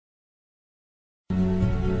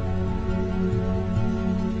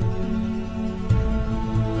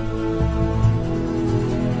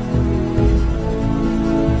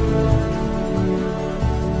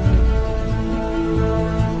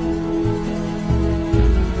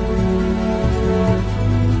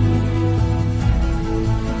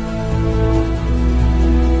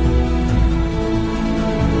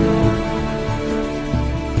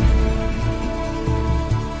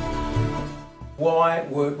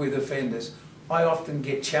with offenders, I often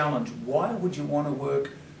get challenged. Why would you want to work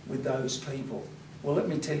with those people? Well, let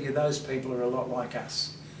me tell you, those people are a lot like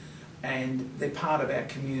us, and they're part of our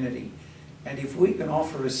community. And if we can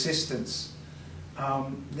offer assistance,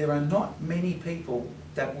 there are not many people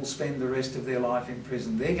that will spend the rest of their life in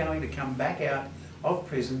prison. They're going to come back out of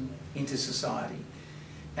prison into society.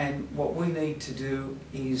 And what we need to do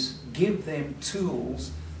is give them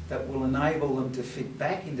tools that will enable them to fit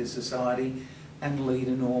back into society and lead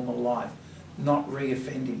a normal life, not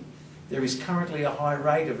reoffending. There is currently a high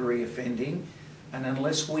rate of reoffending, and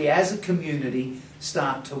unless we as a community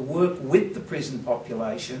start to work with the prison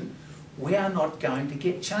population, we are not going to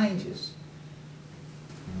get changes.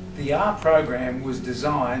 The R program was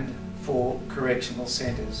designed for correctional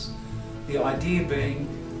centres. The idea being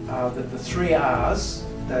that the 3 R's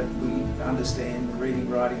that we understand, reading,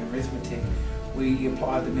 writing and arithmetic, we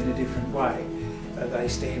apply them in a different way. They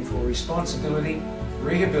stand for responsibility,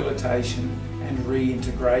 rehabilitation and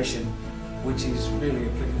reintegration, which is really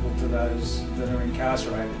applicable to those that are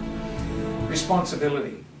incarcerated.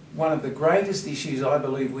 Responsibility. One of the greatest issues I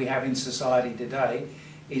believe we have in society today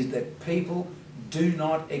is that people do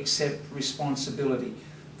not accept responsibility.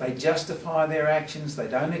 They justify their actions, they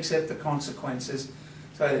don't accept the consequences.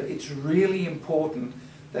 So it's really important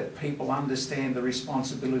that people understand the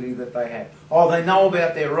responsibility that they have. Oh, they know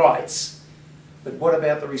about their rights, but what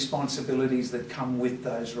about the responsibilities that come with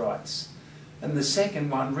those rights? And the second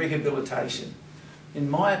one, rehabilitation. In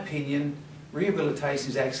my opinion, rehabilitation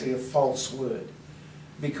is actually a false word,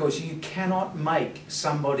 because you cannot make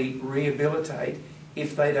somebody rehabilitate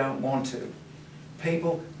if they don't want to.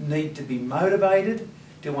 People need to be motivated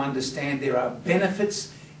to understand there are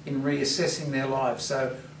benefits in reassessing their lives.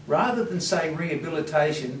 So rather than say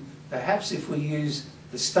rehabilitation, perhaps if we use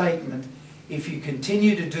the statement, if you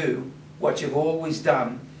continue to do what you've always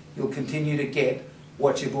done, you'll continue to get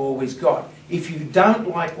what you've always got. If you don't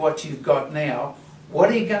like what you've got now,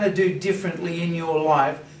 what are you going to do differently in your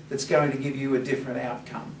life that's going to give you a different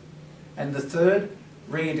outcome? And the third,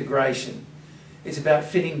 reintegration. It's about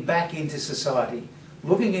fitting back into society,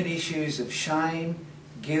 looking at issues of shame,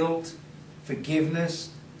 guilt, forgiveness,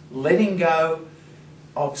 letting go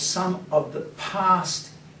of some of the past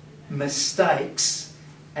mistakes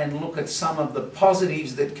and look at some of the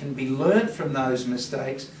positives that can be learnt from those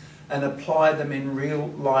mistakes and apply them in real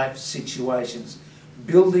life situations,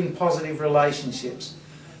 building positive relationships.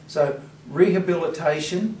 So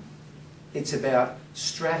rehabilitation, it's about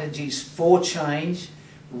strategies for change.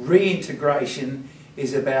 Reintegration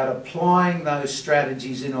is about applying those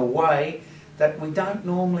strategies in a way that we don't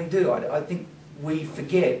normally do. I think we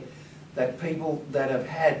forget that people that have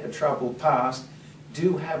had a troubled past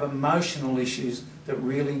do have emotional issues that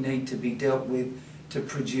really need to be dealt with to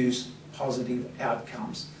produce positive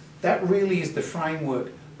outcomes. That really is the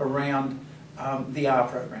framework around the R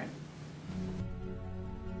program.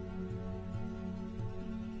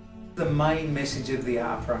 The main message of the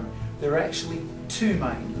R program. There are actually 2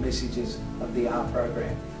 main messages of the R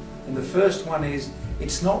program. And the first one is,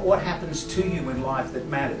 it's not what happens to you in life that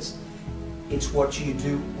matters. It's what you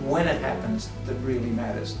do when it happens that really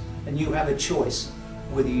matters. And you have a choice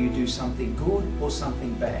whether you do something good or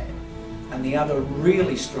something bad. And the other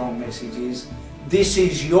really strong message is, this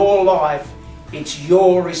is your life, it's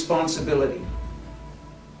your responsibility.